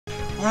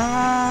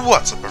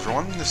What's up,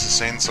 everyone? This is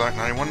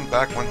Saiyan91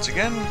 back once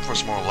again for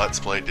some more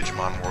Let's Play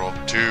Digimon World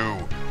 2.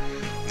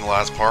 In the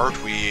last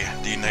part, we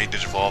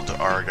Digivolved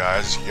our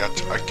guys yet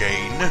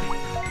again,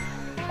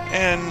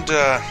 and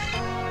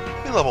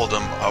we leveled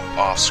them up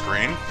off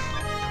screen.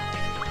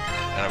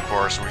 And of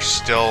course, we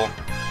still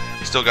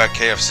got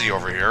KFC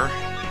over here,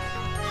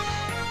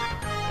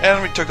 and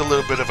we took a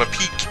little bit of a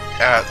peek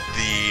at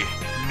the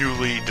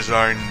newly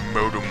designed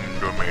modem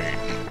domain.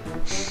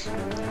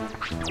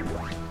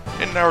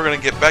 And now we're going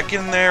to get back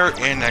in there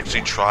and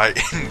actually try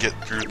and get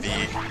through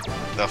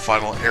the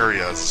final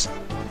areas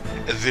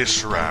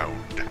this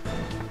round.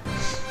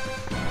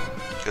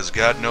 Because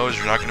God knows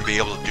you're not going to be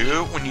able to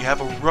do it when you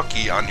have a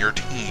rookie on your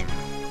team.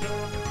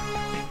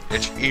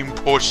 It's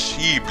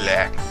impossible.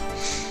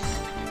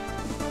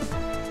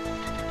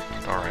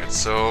 Alright,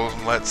 so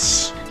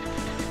let's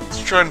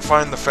try and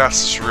find the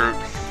fastest route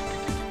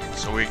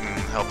so we can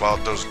help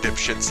out those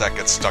dipshits that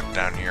get stuck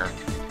down here.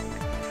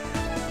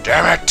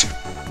 Damn it!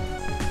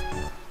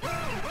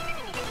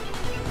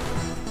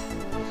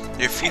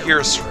 If you hear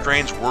a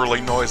strange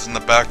whirling noise in the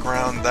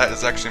background, that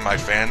is actually my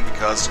fan,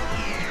 because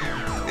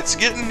it's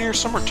getting near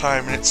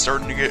summertime and it's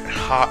starting to get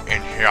hot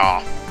in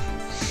here.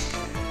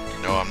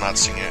 No, I'm not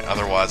singing it,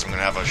 otherwise I'm going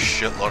to have a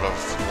shitload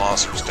of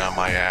lawsuits down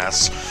my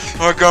ass.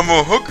 Like I'm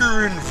a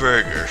hooker in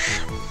Vegas.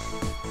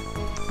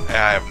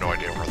 I have no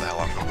idea where the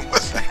hell I'm going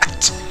with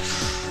that.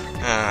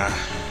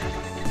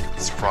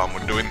 That's the problem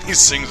with doing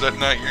these things at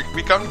night. You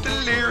become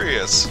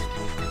delirious.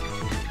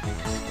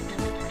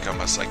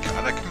 Become a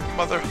psychotic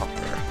mother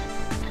humper.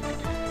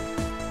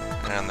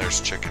 And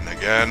there's chicken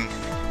again.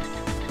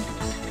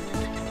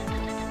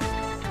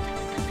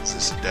 Is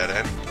this a dead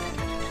end?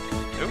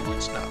 No,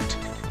 it's not.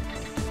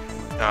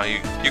 No, you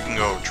can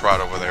go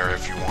trot over there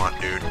if you want,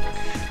 dude.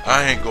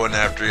 I ain't going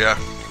after ya.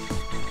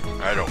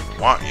 I don't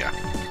want ya.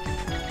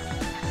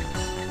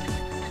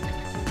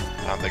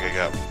 I don't think I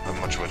got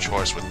much of a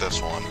choice with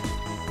this one.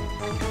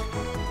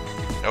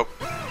 Nope.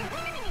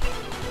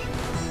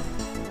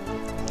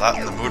 Not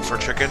in the mood for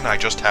chicken, I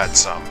just had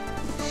some.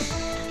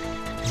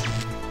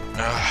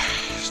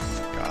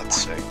 For God's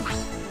sake.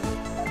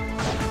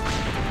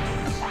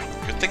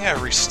 Good thing I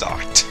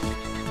restocked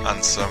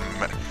on some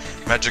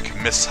magic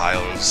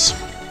missiles.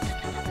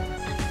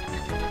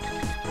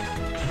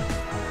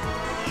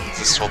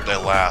 Just hope they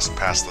last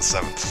past the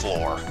 7th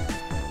floor.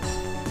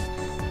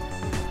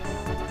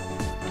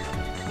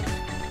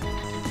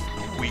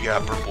 We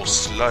got purple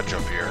sludge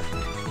up here.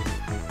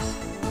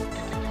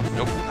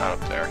 Nope, not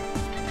up there.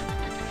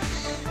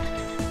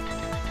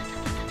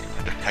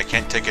 I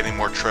can't take any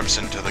more trips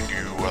into the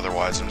goo,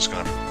 otherwise I'm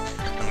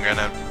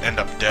gonna end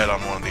up dead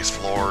on one of these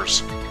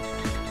floors.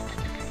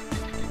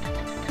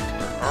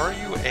 Where are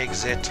you,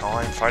 exit?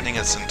 I'm finding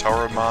a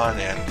Centaurimon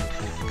and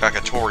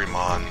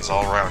Kakatorimons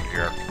all around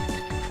here.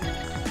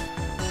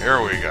 Here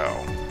we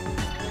go.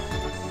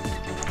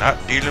 Not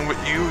dealing with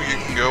you, you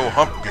can go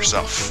hump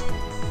yourself.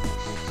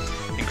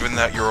 And given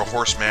that you're a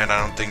horseman, I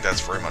don't think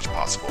that's very much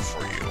possible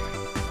for you.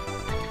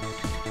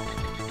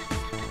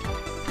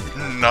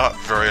 Not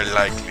very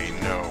likely,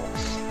 no.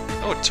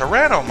 Oh,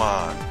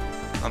 Tyrannomon!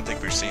 I don't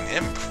think we've seen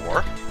him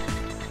before.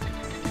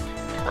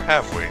 Or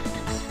have we?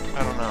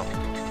 I don't know.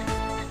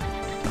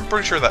 I'm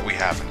pretty sure that we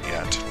haven't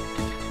yet.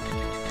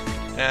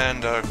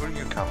 And, who do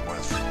you come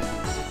with?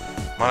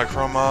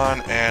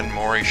 Monochromon and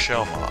Mori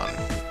Shellmon.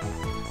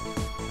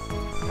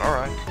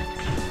 Alright.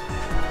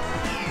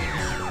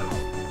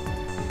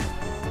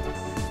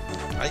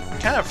 I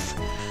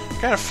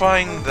kind of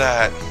find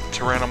that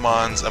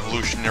Tyrannomon's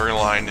evolutionary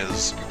line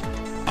is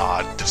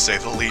odd, to say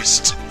the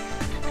least.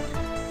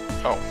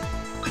 Oh.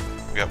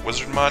 We got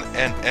Wizardmon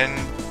and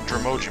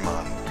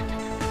Endromogimon.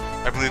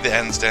 I believe the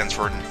N stands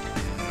for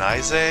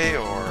Nise,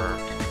 or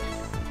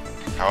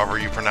however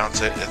you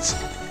pronounce it. It's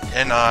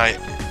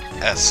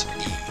N-I-S-E.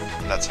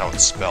 That's how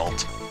it's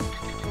spelled.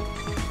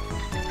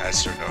 I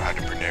just don't know how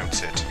to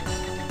pronounce it.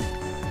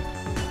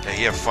 Okay,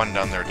 you have fun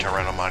down there,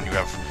 Tyrannomon.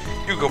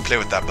 You go play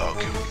with that bug.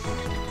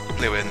 Go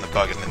play with the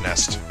bug in the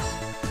nest.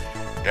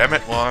 Damn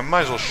it, well, I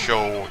might as well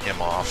show him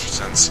off,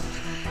 since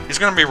he's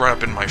gonna be right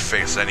up in my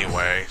face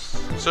anyway,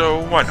 so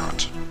why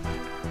not?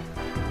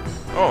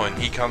 Oh, and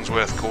he comes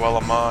with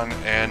Koalamon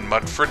and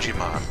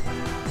Mudfrigimon.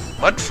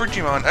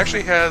 Mudfrigimon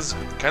actually has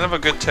kind of a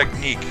good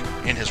technique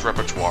in his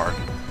repertoire,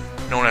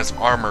 known as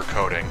armor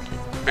coating.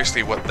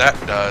 Basically what that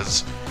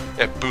does,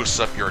 it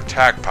boosts up your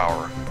attack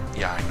power.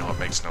 Yeah, I know it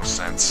makes no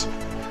sense.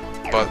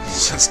 But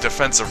since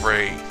Defensive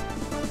Ray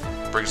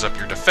brings up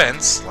your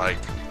defense, like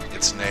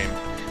its name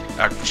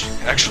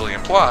actually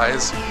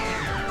implies,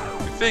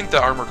 we think the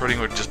armor coating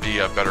would just be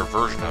a better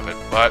version of it,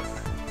 but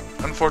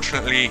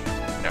unfortunately,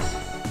 no.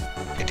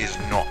 It is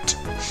not.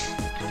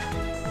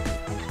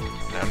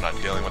 I'm not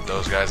dealing with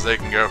those guys. They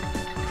can go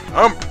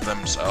hump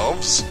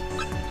themselves.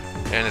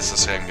 And it's the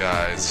same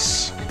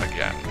guys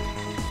again.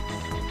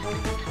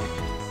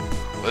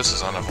 This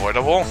is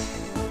unavoidable.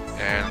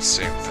 And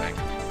same thing.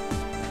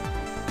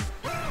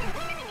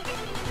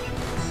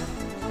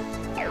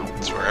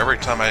 So every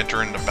time I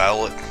enter into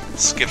battle, it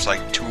skips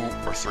like 2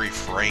 or 3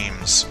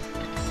 frames.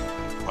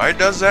 Why it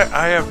does that,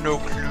 I have no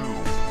clue.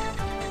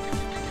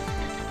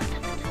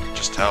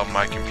 Just how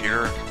my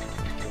computer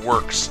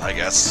works, I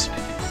guess.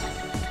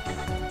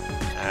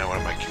 What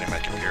am I kidding? My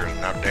computer is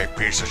an outdated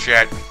piece of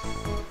shit.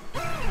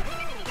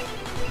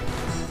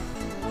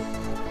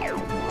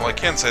 Well, I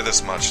can say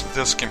this much.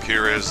 This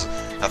computer is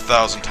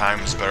 1,000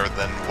 times better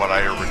than what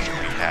I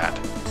originally had.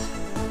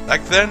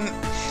 Back then,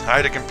 I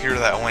had a computer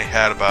that only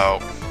had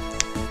about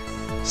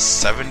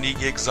 70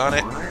 gigs on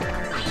it.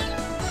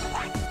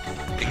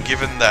 And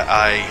given that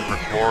I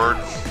record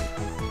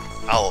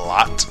a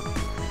lot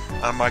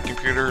on my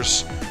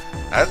computers,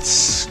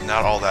 that's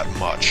not all that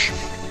much.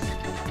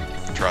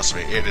 Trust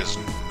me, it is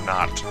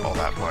not all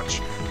that much.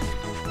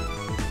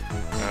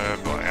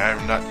 But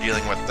I'm not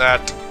dealing with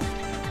that.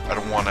 I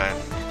don't want to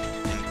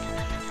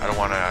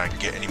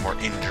get any more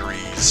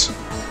injuries.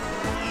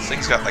 This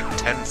thing's got like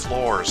 10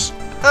 floors.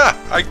 Ha!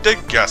 I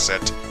did guess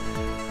it.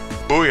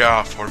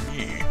 Booyah for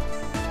me.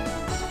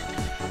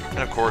 And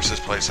of course, this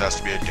place has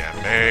to be a damn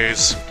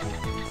maze.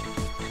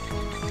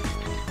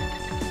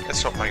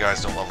 Let's hope my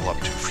guys don't level up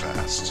too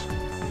fast.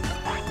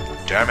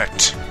 Damn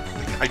it!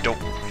 I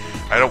don't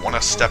want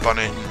to step on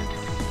it and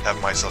have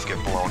myself get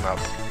blown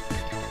up.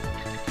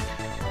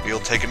 We'll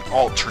take an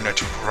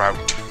alternate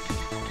route.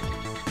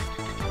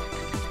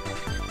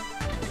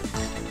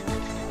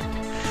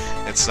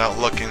 It's not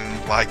looking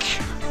like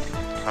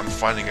I'm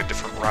finding a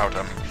different route.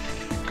 I'm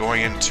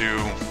going into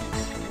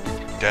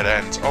dead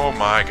ends. Oh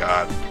my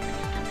god.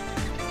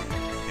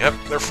 Yep,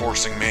 they're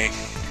forcing me.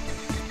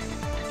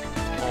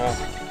 Well,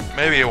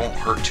 maybe it won't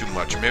hurt too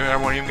much. Maybe I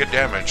won't even get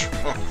damage.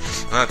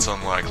 That's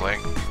unlikely.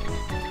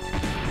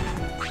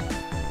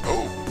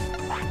 Oh.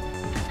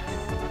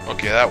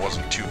 Okay, that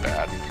wasn't too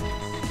bad.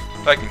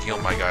 I can heal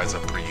my guys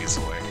up pretty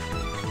easily.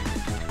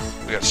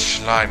 We got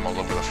slime all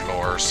over the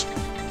floors.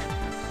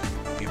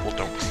 People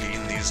don't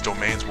clean these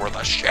domains worth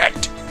a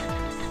shit.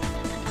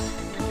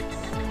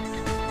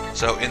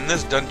 So in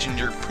this dungeon,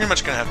 you're pretty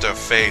much gonna have to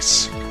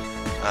face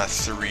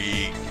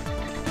 3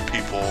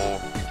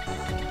 people,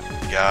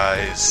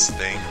 guys,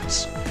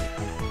 things,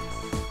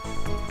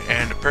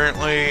 and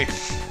apparently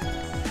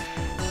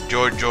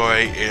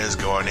Joy is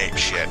going ape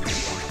shit.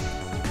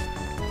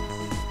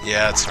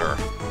 Yeah, it's her.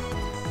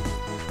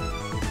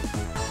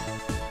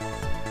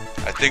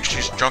 I think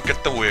she's drunk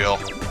at the wheel.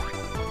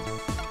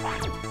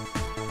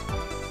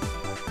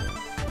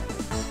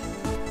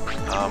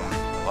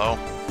 Hello?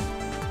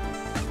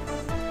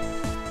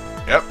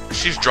 Yep,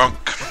 she's drunk.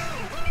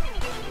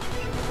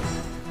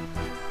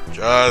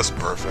 Just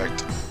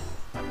perfect.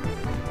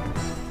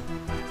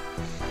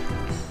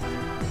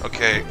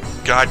 Okay,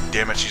 god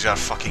damn it, she's got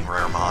a fucking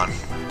rare mon.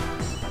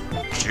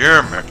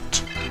 Damn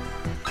it.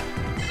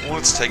 Well,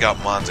 let's take out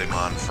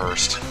Monzemon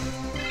first.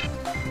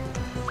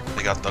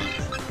 They got the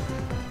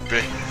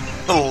big,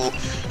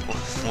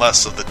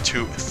 less of the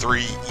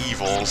 3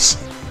 evils.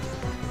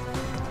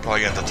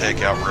 Probably gonna have to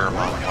take out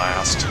Raremon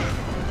last.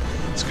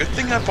 It's a good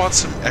thing I bought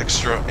some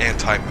extra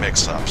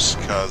anti-mix-ups,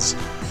 because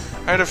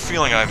I had a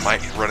feeling I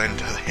might run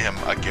into him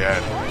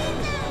again.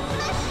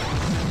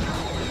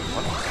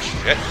 What the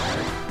shit?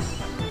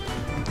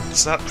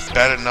 It's not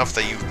bad enough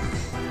that you...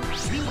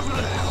 What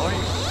the hell are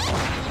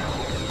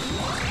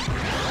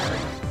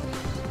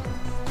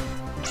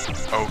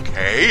you...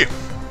 Okay.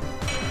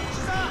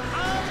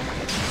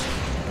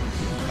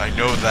 I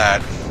know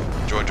that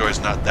Joy's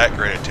not that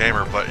great a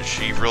tamer, but is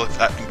she really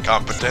that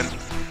incompetent?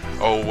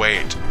 Oh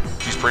wait,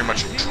 she's pretty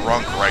much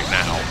drunk right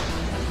now.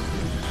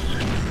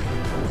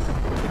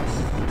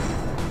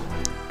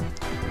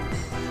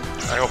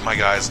 I hope my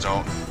guys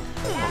don't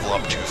level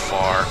up too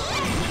far.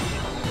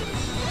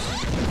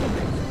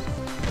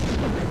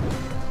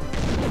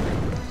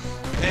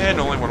 And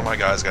only one of my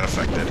guys got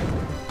affected.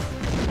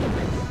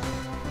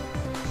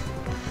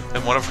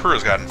 And one of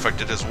hers got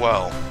infected as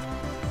well.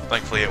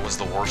 Thankfully it was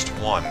the worst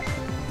one.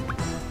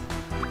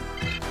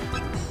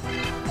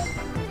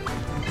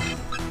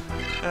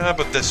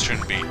 But this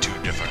shouldn't be too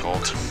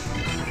difficult.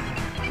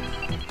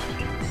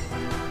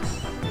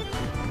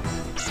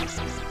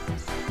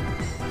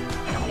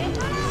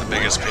 The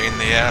biggest pain in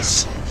the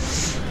ass.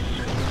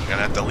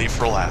 Gonna have to leave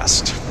for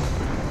last.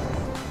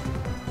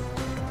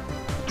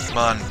 Come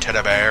on,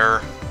 teddy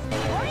bear.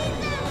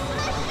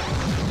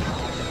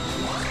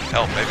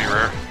 Hell, maybe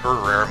her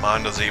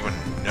Raremon doesn't even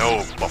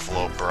know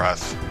Buffalo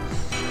Breath.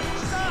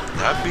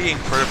 That'd be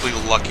incredibly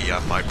lucky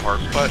on my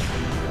part, but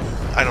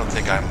I don't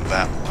think I'm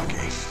that lucky.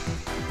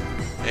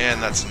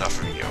 And that's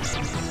enough of you.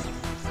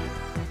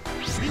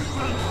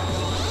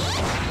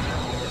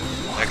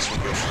 Next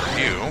we'll go for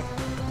you.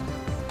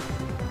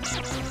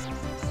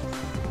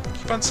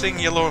 Keep on seeing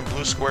yellow and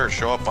blue squares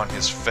show up on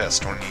his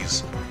fist when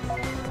he's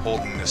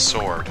holding his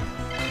sword.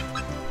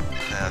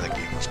 The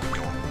game must be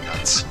going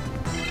nuts.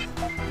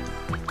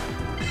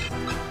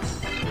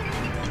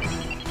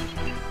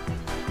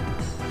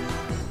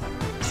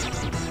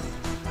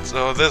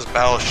 So this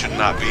battle should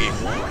not be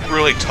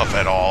really tough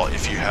at all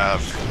if you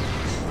have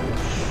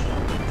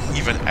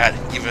even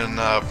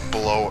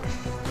below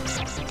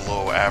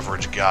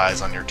average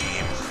guys on your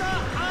team.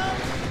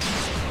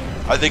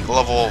 I think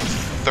level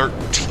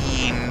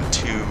 13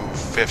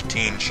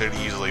 15 should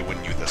easily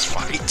win you this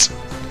fight.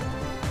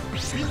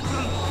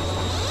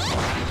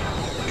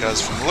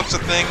 Because from the looks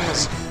of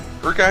things,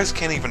 her guys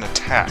can't even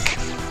attack.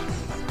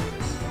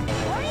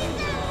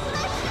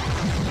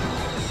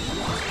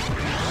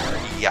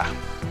 Yeah.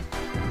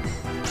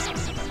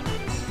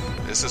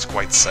 This is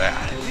quite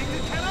sad.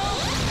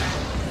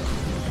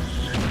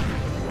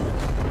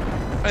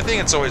 I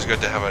think it's always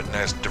good to have a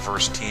nice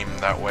diverse team,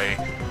 that way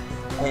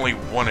only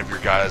one of your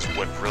guys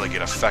would really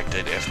get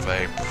affected if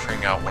they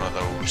bring out one of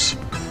those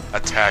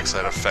attacks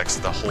that affects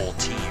the whole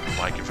team,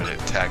 like if it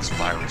attacks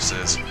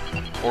viruses,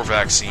 or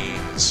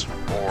vaccines,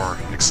 or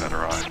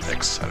etc.,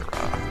 etc.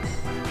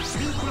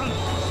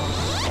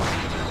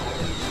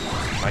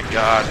 My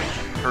god,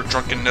 her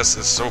drunkenness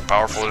is so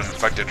powerful it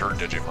infected her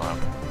Digimon.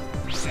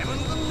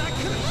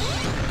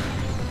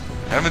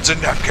 Heavens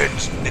and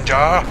napkins,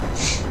 ninja!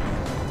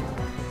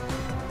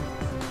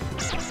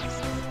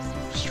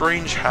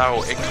 Strange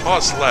how it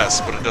costs less,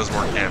 but it does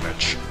more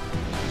damage.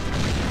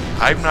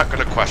 I'm not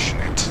gonna question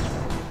it.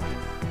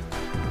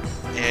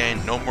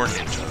 And no more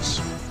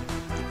ninjas.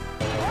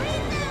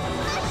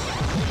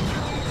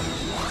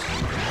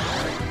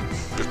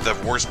 But the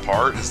worst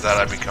part is that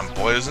I become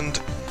poisoned.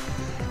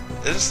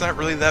 It's not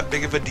really that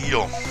big of a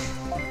deal.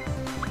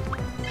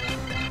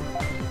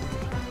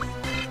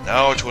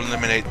 Now to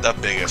eliminate the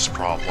biggest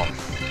problem.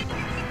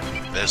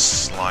 This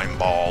slime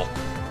ball.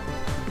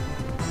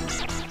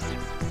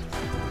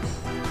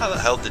 How the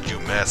hell did you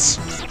miss?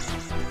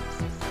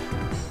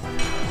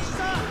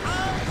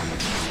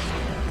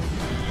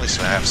 At least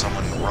I have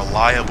someone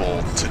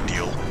reliable to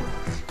deal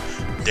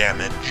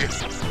damage.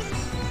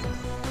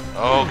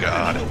 Oh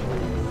god.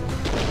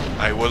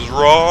 I was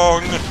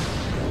wrong!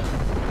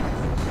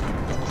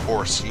 Of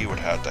course he would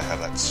have to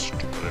have that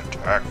stupid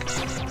attack.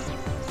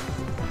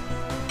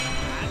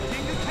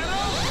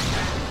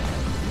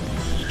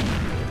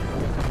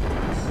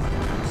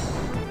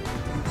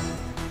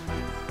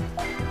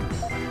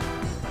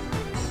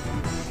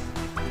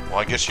 Well,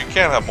 I guess you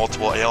can have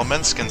multiple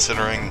ailments,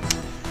 considering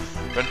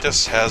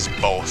Ventus has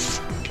both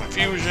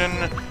confusion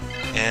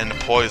and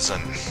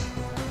poison.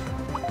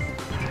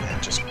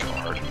 And just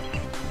guard.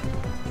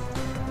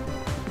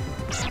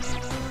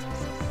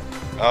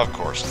 Of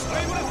course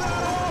not.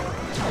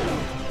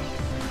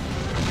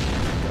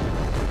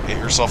 Hit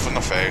yourself in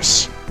the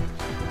face.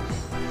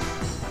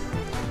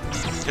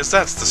 Because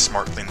that's the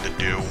smart thing to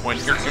do when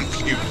you're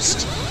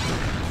confused.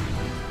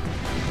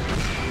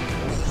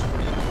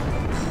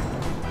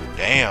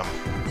 Damn.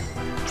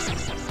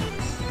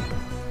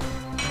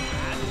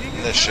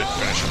 This should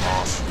finish him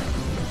off.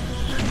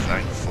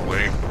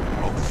 Thankfully.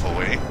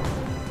 Hopefully.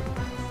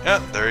 Yeah,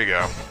 there you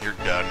go. You're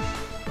done.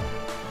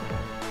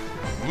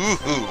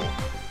 Woohoo!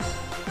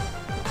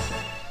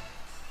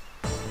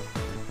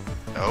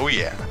 Oh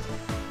yeah.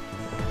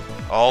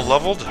 All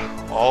leveled,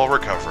 all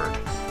recovered.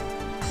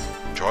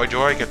 Joy,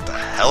 joy, get the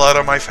hell out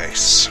of my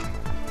face.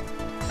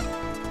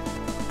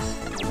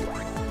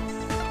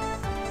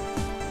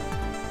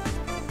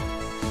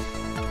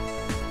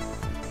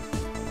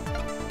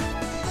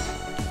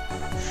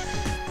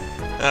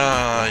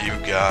 You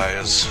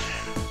guys.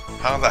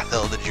 How the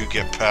hell did you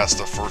get past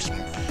the first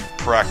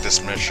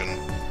practice mission?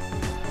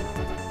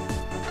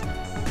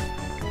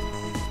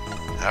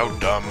 How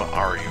dumb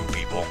are you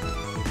people?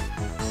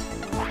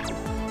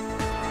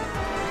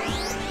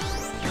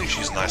 At least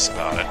she's nice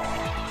about it.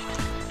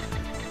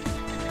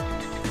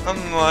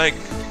 Unlike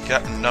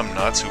Captain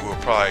Numbnuts, who will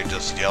probably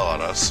just yell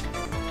at us.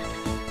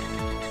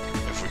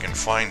 If we can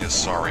find his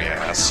sorry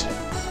ass.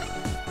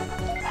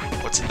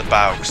 What's in the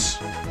box?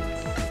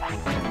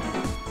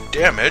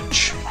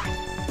 Damage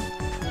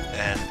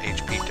and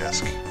HP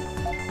disc.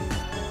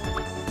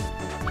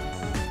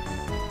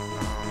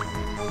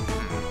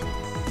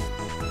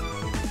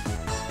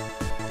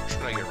 What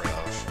should I get rid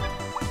of?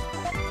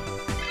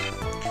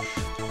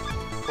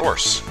 Of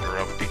course, get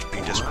rid of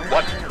HP disc 1,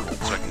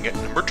 so I can get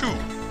number 2.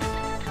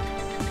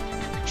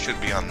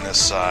 Should be on this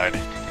side.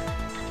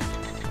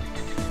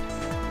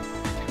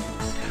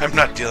 I'm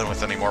not dealing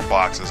with any more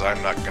boxes.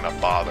 I'm not gonna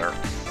bother.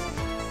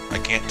 I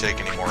can't take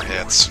any more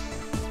hits.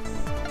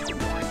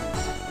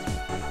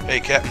 Hey,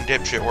 Captain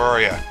Dipshit, where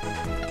are ya?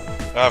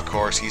 Of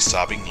course, he's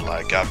sobbing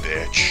like a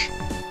bitch.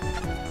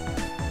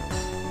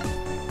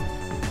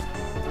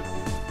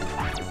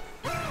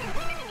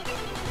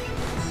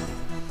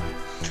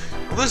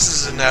 Well, this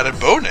is an added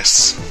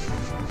bonus.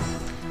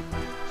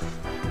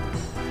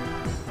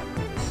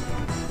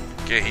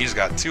 Okay, he's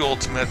got 2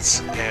 ultimates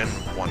and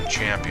 1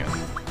 champion.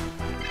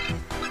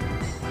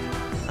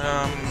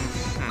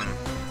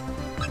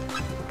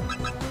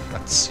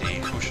 Let's see,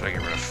 who should I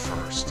get rid of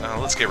first?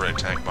 Let's get rid of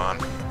Tankmon.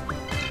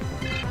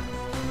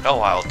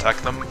 Hell, I'll attack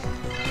them.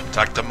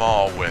 Attack them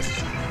all with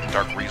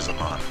Dark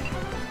Rizamon.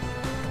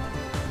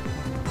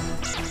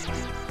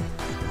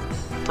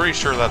 Pretty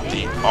sure that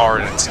the R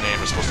in its name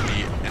is supposed to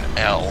be an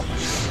L.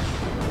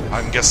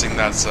 I'm guessing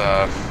that's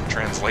a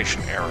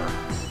translation error.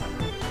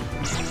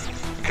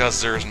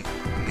 Because there's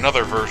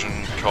another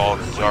version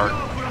called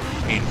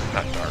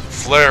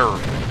Flare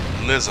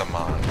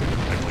Lizamon,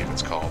 I believe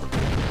it's called.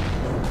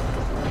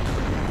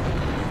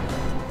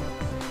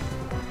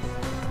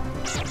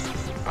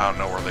 I don't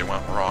know where they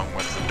went wrong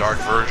with the dark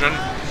version.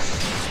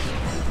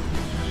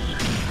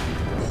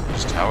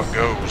 Just how it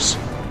goes.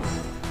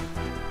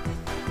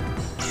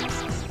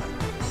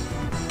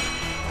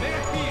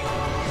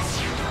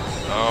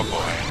 Oh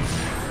boy.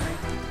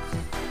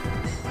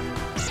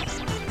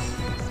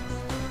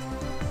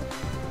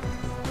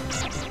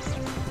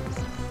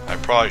 I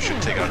probably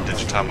should take out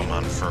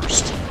Digitamon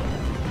first.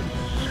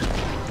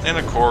 And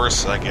of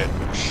course, I get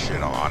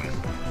shit on.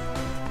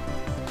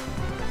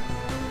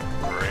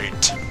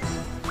 Great.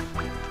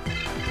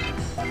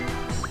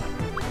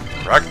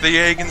 Crack the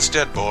egg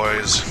instead,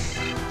 boys.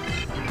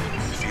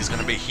 If he's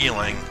gonna be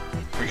healing,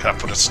 we gotta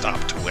put a stop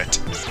to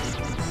it.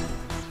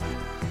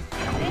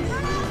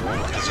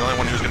 Because the only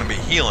one who's gonna be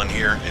healing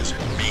here is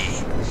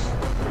me.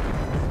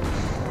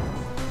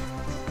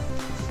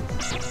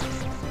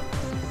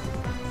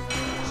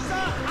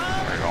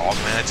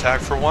 All-man attack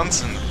for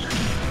once, and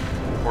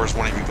or is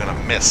one of you gonna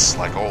miss,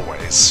 like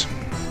always?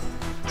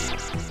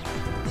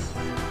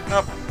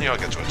 Nope, you don't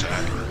get to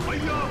attack.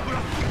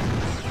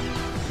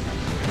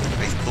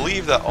 I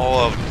believe that all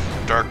of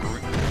Dark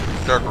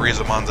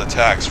Rizamon's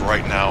attacks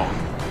right now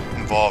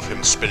involve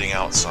him spitting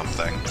out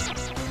something.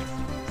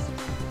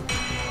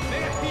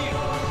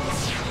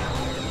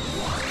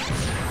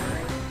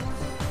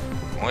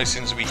 Only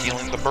seems to be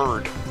healing the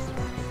bird.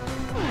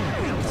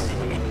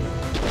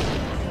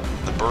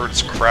 The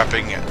bird's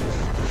crapping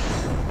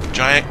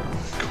giant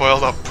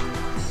coiled up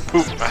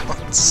poop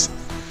mounds.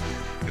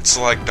 It's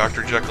like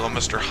Dr. Jekyll and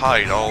Mr.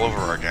 Hyde all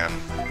over again.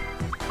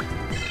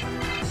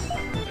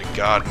 And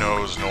God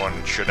knows no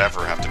one should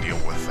ever have to deal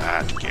with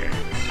that game.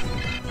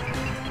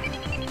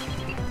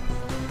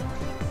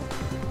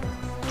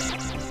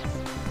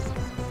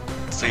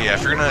 So yeah,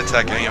 if you're gonna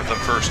attack any of them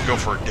first, go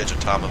for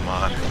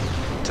Digitamon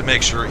to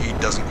make sure he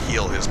doesn't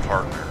heal his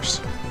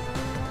partners.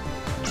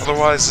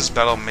 Otherwise, this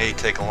battle may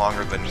take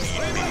longer than need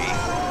be.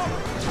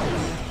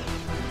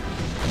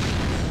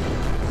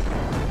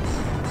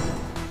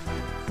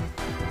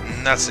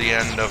 And that's the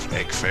end of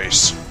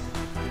Eggface.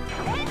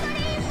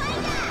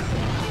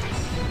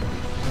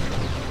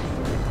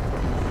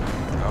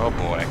 Oh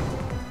boy.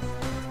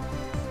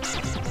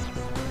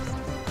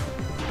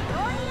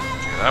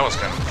 Yeah, that was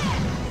kind of...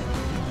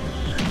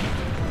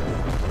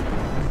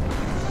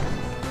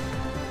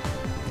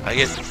 I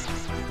get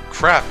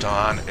crapped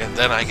on, and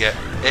then I get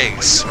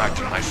eggs smacked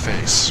in my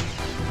face.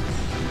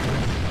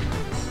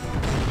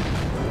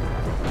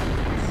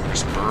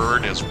 This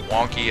bird is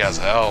wonky as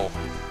hell.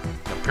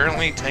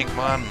 Apparently,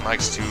 Tankmon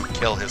likes to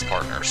kill his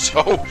partner,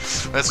 so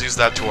let's use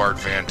that to our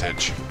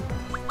advantage.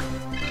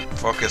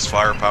 Focus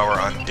firepower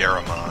on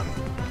Daramon.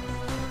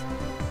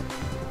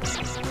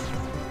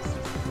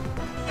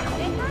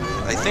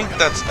 I think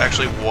that's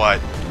actually what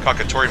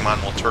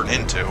Kakatorimon will turn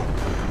into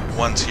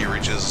once he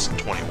reaches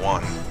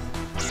 21.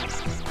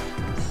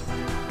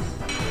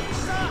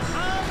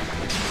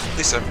 At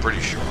least I'm pretty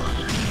sure.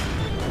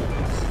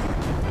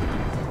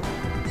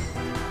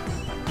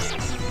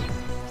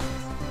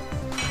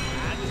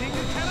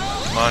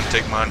 Come on,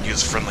 Tankmon,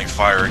 use friendly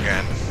fire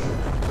again.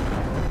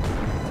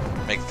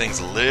 Make things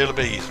a little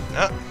bit easier.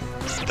 No,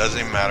 it doesn't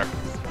even matter.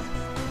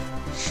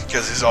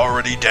 Because he's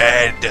already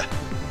dead.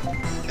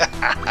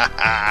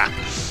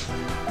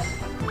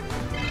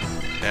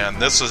 And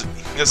this is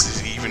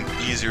even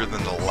easier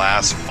than the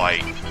last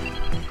fight.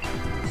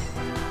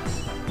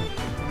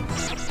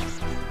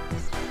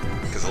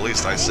 Because at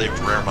least I saved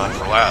Raremon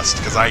for last,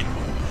 because I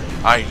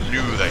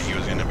knew that he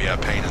was going to be a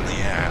pain in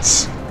the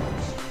ass.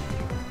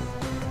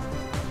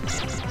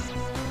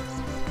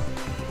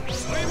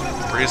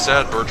 Pretty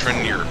sad,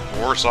 Bertrand, you're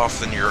worse off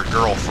than your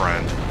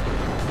girlfriend.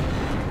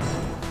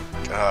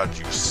 God,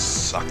 you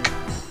suck.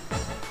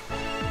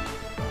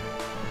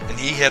 And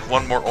he had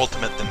one more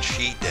ultimate than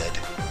she did.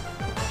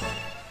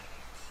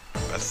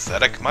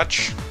 Pathetic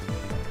much?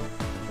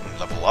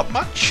 Level up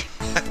much?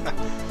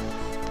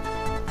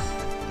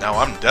 Now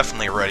I'm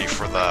definitely ready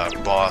for the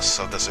boss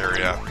of this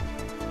area.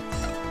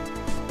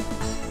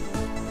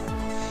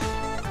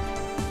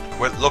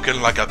 Quit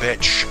looking like a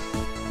bitch.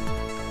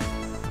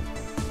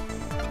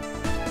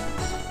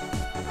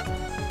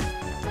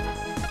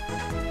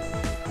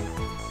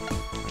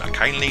 Now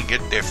kindly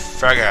get the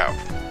fuck out.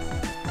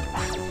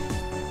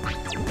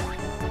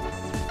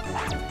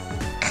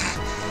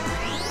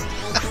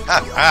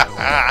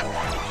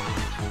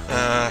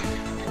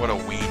 What a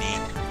weenie.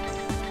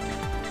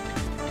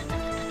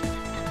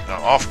 Now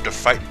off to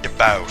fight the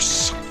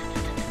boss.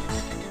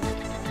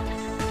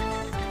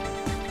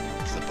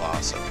 Is the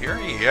boss up here?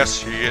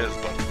 Yes, he is,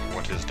 but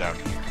what is down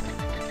here?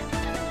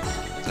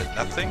 Is it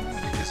nothing?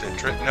 Is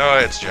it no,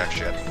 it's jack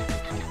shit.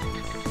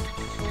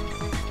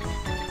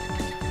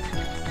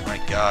 My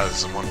god,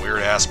 this is one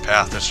weird-ass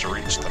path just to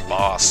reach the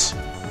boss.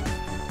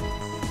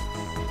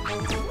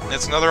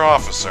 It's another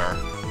officer.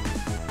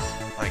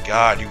 My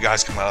god, you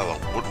guys come out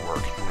of the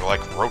woodwork. You're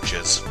like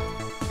roaches.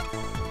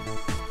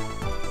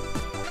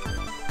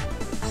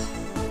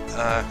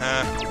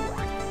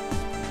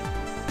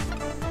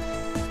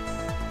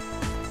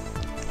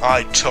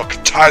 I took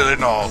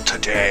Tylenol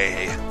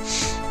today.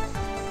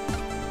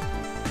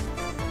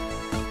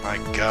 My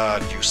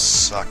god, you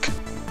suck.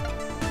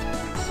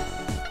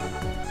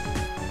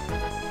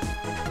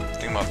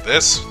 Think about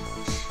this.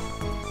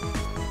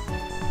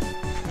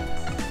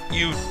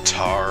 You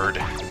tard.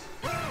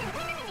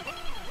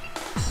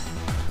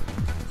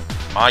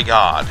 My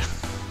god.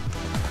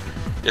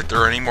 If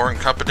they're any more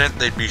incompetent,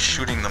 they'd be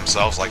shooting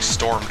themselves like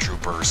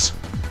stormtroopers.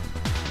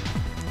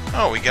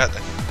 Oh, we got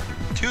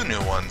 2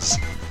 new ones.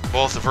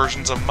 Both the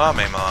versions of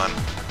Mamemon.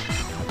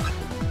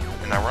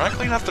 And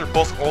ironically enough, they're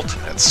both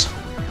ultimates.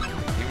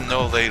 Even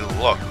though they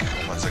look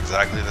almost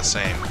exactly the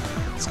same.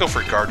 Let's go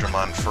for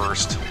Gardevoir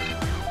first.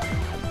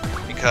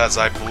 Because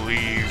I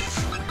believe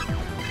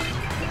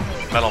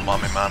Metal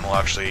Mamemon will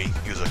actually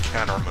use a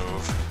counter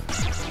move.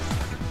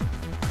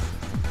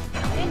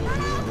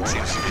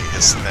 Seems to be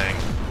his thing.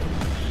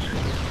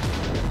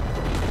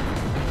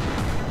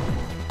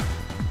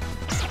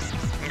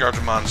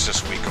 Gardevoir's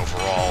just weak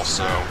overall,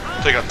 so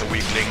take out the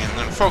weakening and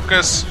then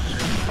focus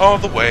all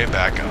the way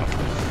back up.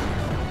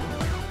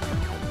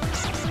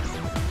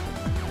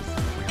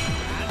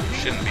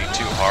 Shouldn't be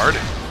too hard.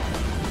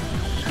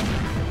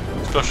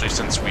 Especially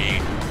since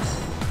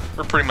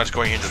we're pretty much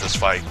going into this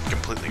fight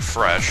completely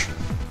fresh.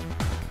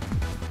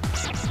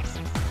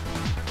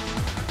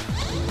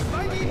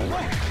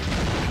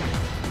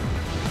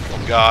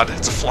 Oh god,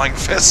 it's a flying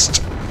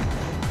fist!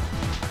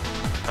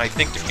 I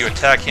think if you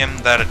attack him,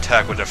 that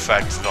attack would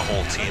affect the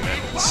whole team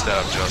instead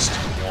of just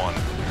one.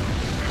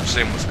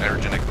 Same with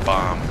Energetic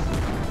Bomb.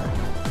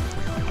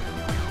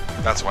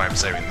 That's why I'm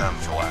saving them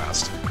for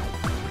last.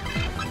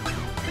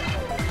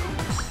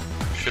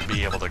 Should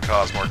be able to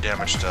cause more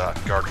damage to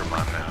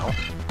Gardevoir now.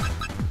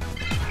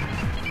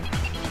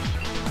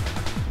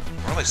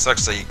 It really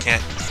sucks that you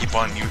can't keep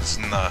on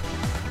using the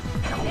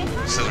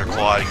Scissor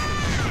Claw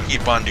and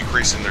keep on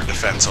decreasing their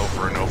defense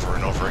over and over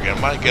and over again.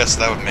 My guess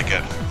that would make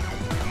it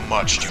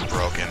much too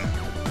broken.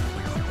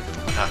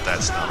 Not that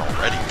it's not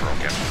already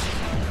broken.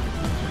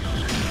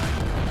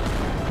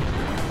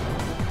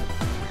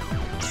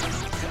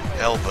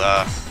 Hell,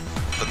 the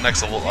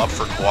next level up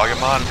for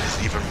Quagamon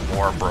is even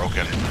more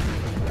broken.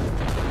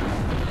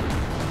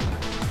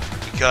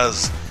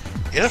 Because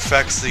it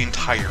affects the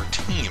entire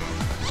team.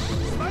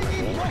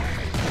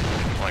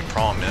 The only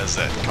problem is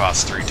that it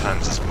costs 3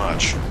 times as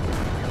much.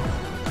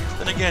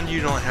 Then again, you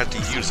don't have to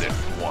use it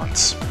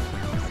once.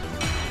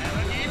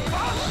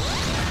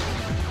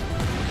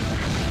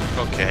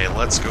 Okay,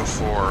 let's go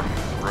for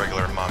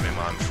regular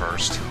Mamemon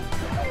first.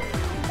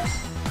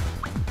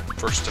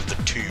 First of the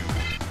 2.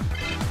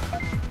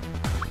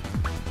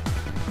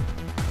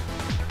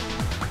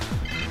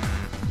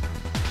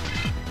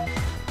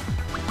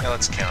 Yeah,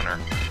 let's counter.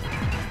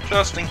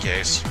 Just in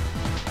case.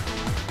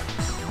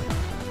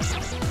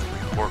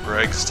 Poor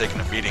Greg's taking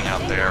a beating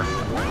out there.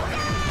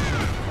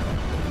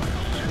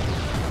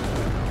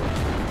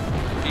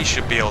 He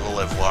should be able to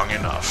live long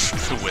enough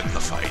to win the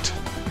fight.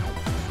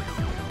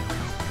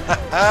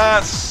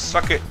 Haha,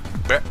 suck it,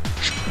 bitch.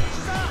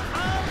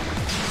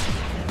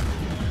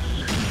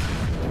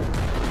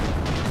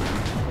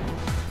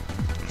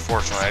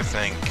 Unfortunately, I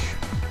think...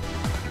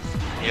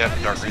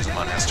 Yep, Dark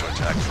Digimon has to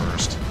attack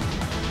first.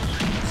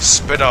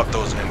 Spit out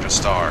those ninja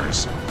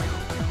stars.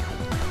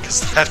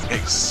 Because that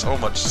makes so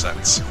much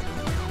sense.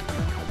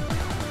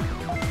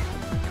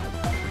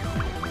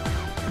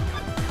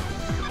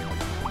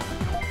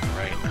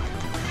 Right.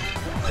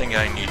 I think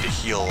I need to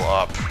heal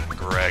up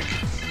Greg.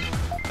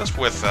 Just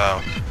with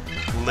a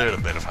little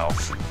bit of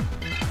health.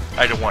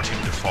 I don't want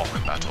him to fall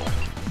in battle.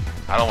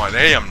 I don't want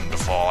him to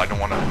fall. I don't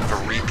want to have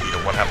a repeat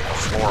of what happened to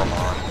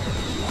Floramon.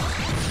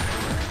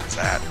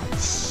 That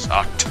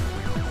sucked.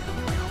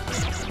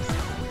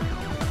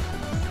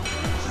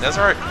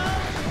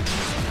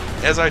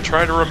 As I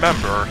try to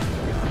remember,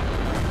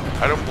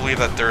 I don't believe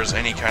that there's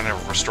any kind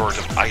of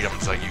restorative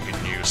items that you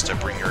can use to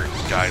bring your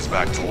guys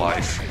back to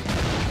life.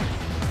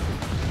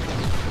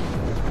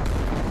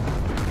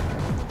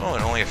 Oh,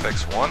 it only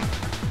affects 1?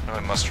 Oh,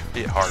 it must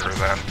be harder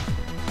then.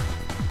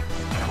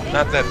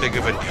 Not that big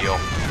of a deal.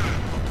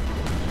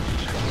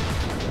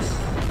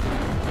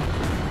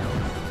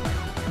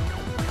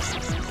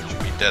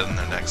 Should be dead in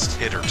the next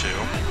hit or 2.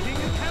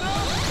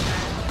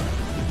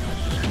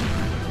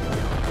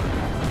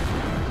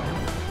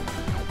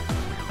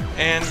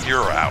 And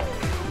you're out.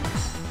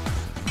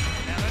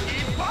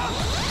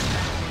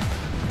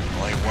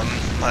 Only one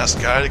last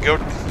guy to go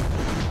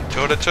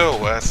toe-to-toe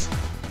with.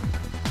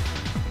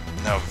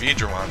 Now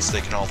Vidramon's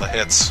taking all the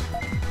hits.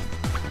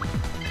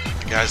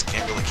 The guys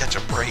can't really catch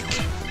a break.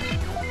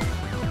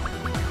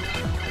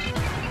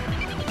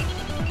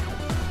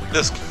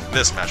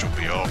 This match will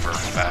be over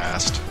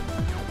fast.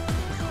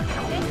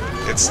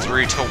 It's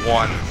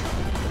 3-1.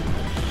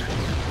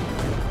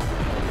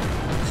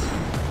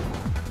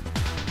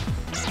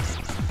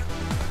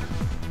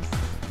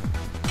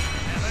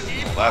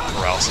 Well, that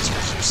paralysis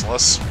was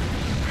useless.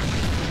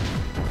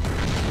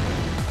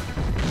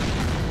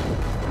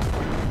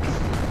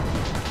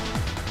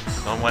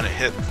 The one when it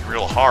hit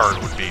real hard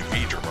would be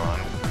Digimon.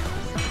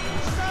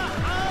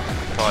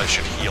 Probably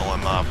should heal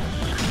him up.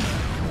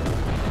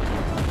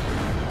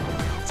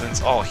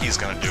 Since all he's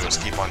gonna do is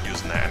keep on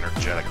using that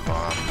energetic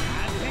bomb.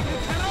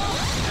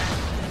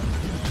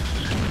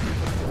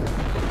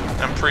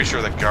 I'm pretty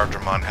sure that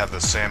Gardramon had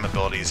the same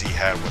abilities he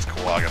had with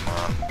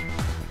Kawagamon.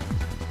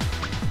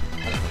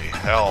 Holy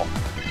hell.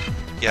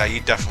 Yeah,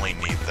 you definitely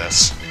need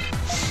this.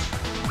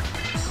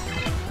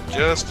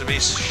 Just to be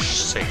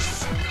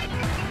safe.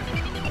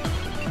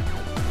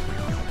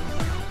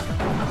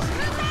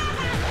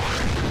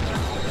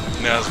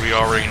 And as we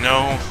already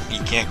know, he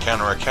can't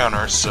counter a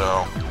counter,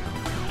 so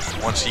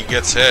once he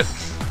gets hit,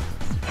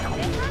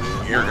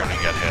 you're gonna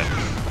get hit.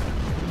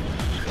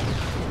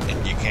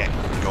 And you can't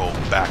go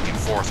back and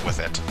forth with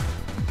it.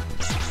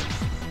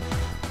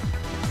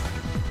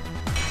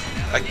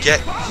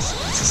 Again, it's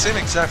the same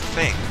exact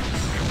thing.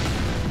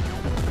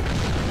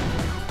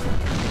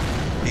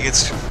 He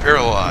gets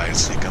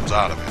paralyzed, he comes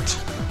out of it.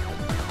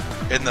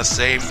 In the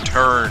same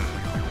turn.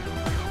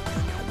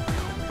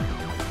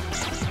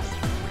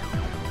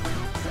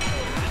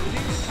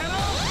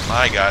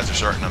 My guys are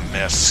starting to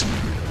miss.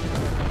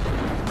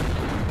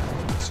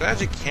 So as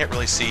you can't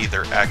really see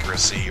their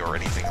accuracy or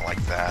anything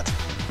like that.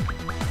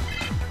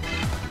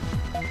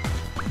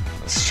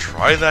 Let's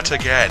try that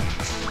again.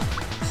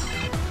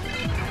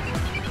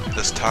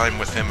 This time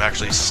with him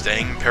actually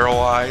staying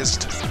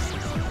paralyzed. It's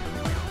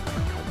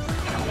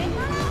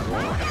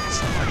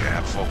not like I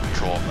have full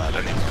control of that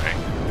anyway.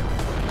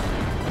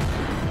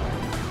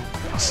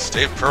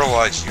 Stay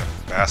paralyzed, you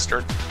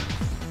bastard.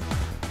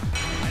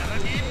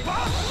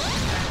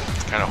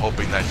 Kind of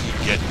hoping that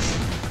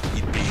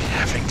he'd be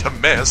having to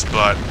miss,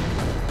 but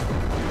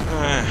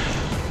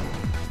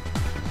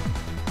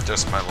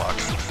just my luck.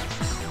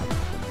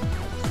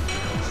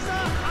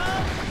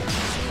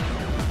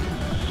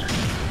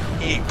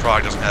 He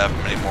probably doesn't have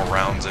many more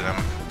rounds in him.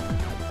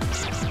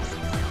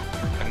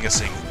 I'm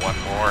guessing one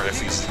more if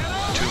he's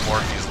 2 more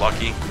if he's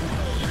lucky.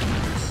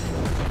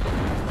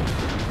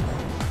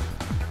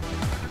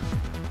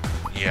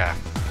 Yeah,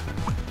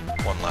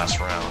 one last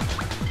round,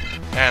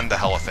 and the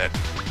hell with it.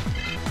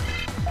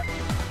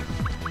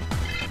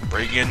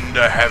 Bring in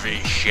the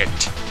heavy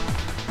shit.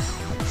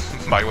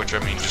 By which I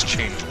mean just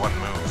change one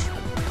move.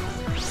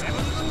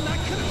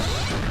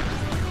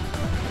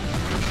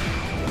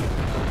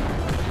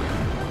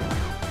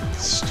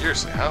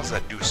 Seriously, how does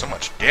that do so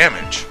much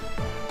damage?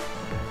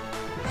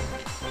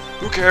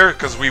 Who cares?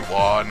 Because we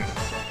won.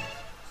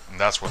 And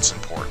that's what's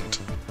important.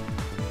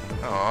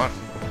 Aw,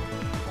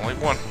 only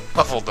one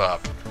leveled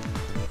up.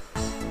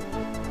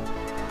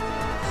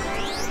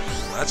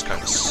 That's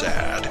kind of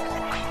sad.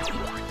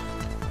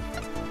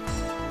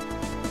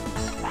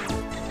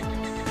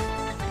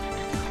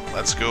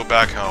 Let's go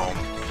back home.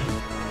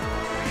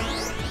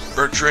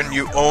 Bertrand,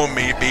 you owe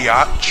me,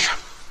 biatch.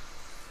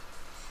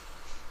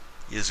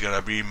 He's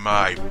gonna be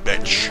my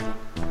bitch.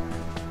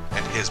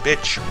 And his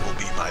bitch will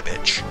be my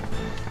bitch.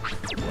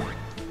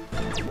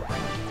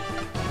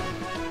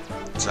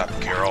 What's up,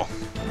 Carol?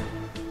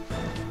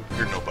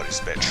 You're nobody's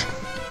bitch.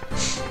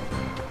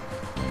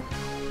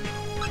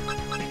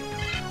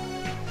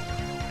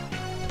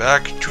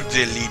 Back to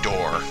the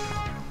Lidor.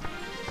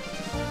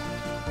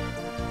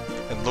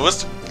 And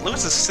Lewis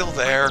is still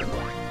there.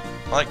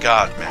 My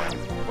god, man.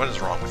 What is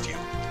wrong with you?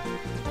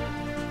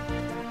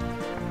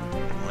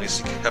 At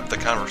least he kept the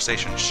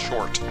conversation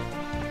short.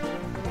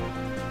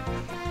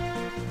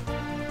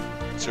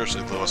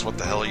 Seriously, Lewis, what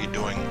the hell are you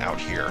doing out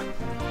here?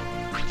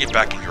 Get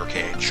back in your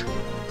cage.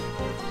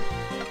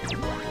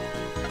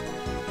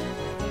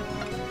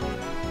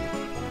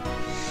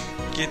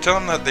 Can you tell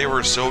them that they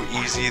were so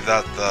easy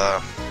that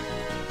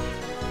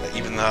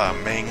even the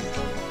main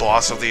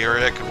boss of the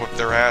area could whip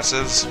their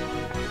asses?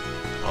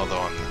 Although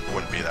I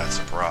wouldn't be that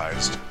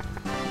surprised.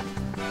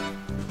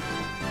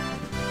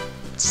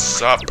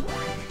 Sup?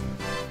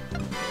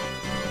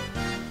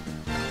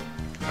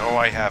 No,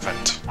 I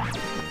haven't.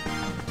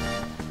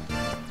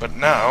 But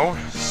now,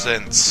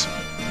 since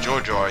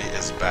Jojoy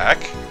is back,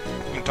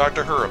 we can talk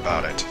to her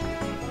about it.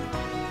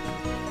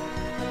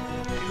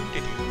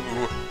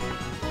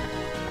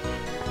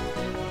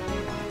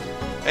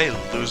 Hey,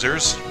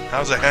 losers.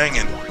 How's it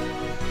hanging?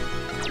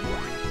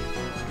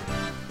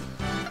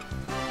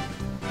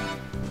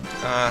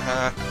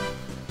 Uh-huh.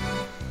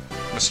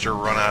 Mr.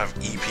 Run out of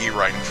EP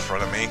right in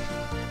front of me.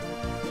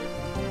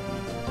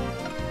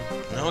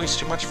 No, he's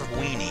too much of a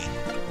weenie.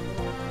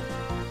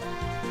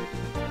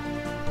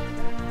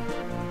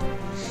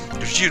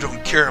 If you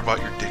don't care about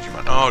your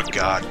Digimon... Oh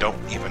god, don't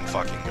even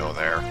fucking go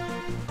there.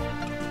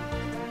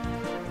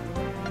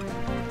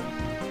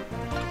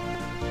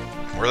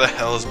 Where the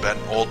hell is Ben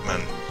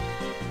Oldman?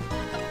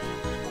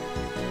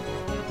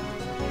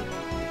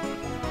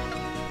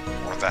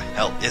 Where the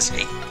hell is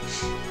he?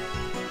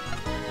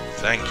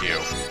 Thank you.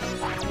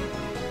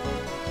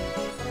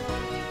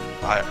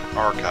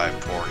 Archive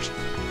port.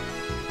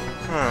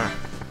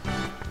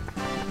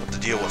 What to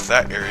deal with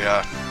that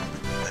area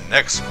in the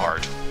next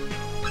part.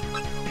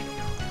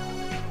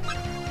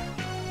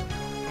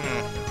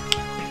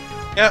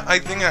 Yeah, I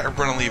think I'm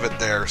going to leave it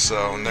there,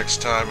 so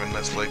next time in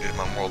Let's Play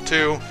Digimon World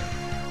 2,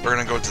 we're going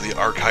to go to the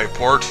archive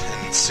port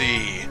and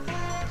see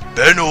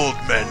Ben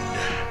Oldman.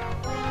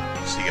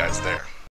 See see you guys there.